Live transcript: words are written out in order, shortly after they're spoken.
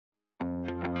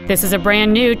This is a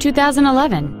brand new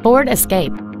 2011 Ford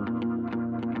Escape.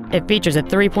 It features a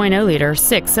 3.0-liter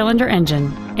six-cylinder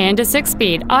engine and a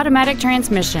six-speed automatic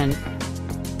transmission.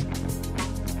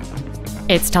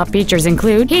 Its top features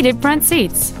include heated front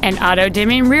seats, an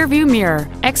auto-dimming rear-view mirror,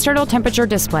 external temperature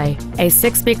display, a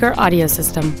six-speaker audio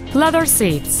system, leather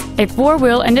seats, a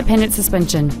four-wheel independent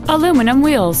suspension, aluminum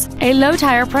wheels, a low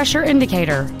tire pressure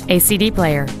indicator, a CD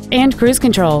player, and cruise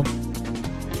control.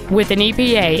 With an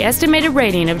EPA estimated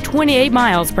rating of 28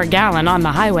 miles per gallon on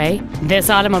the highway, this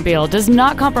automobile does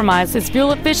not compromise its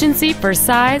fuel efficiency for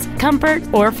size, comfort,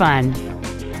 or fun.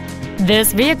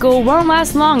 This vehicle won't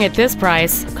last long at this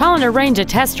price. Call and arrange a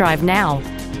test drive now.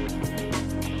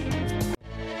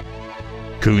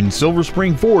 Koons Silver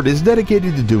Spring Ford is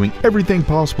dedicated to doing everything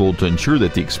possible to ensure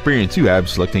that the experience you have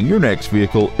selecting your next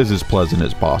vehicle is as pleasant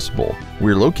as possible.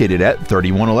 We're located at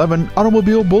 3111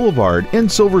 Automobile Boulevard in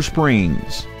Silver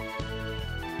Springs.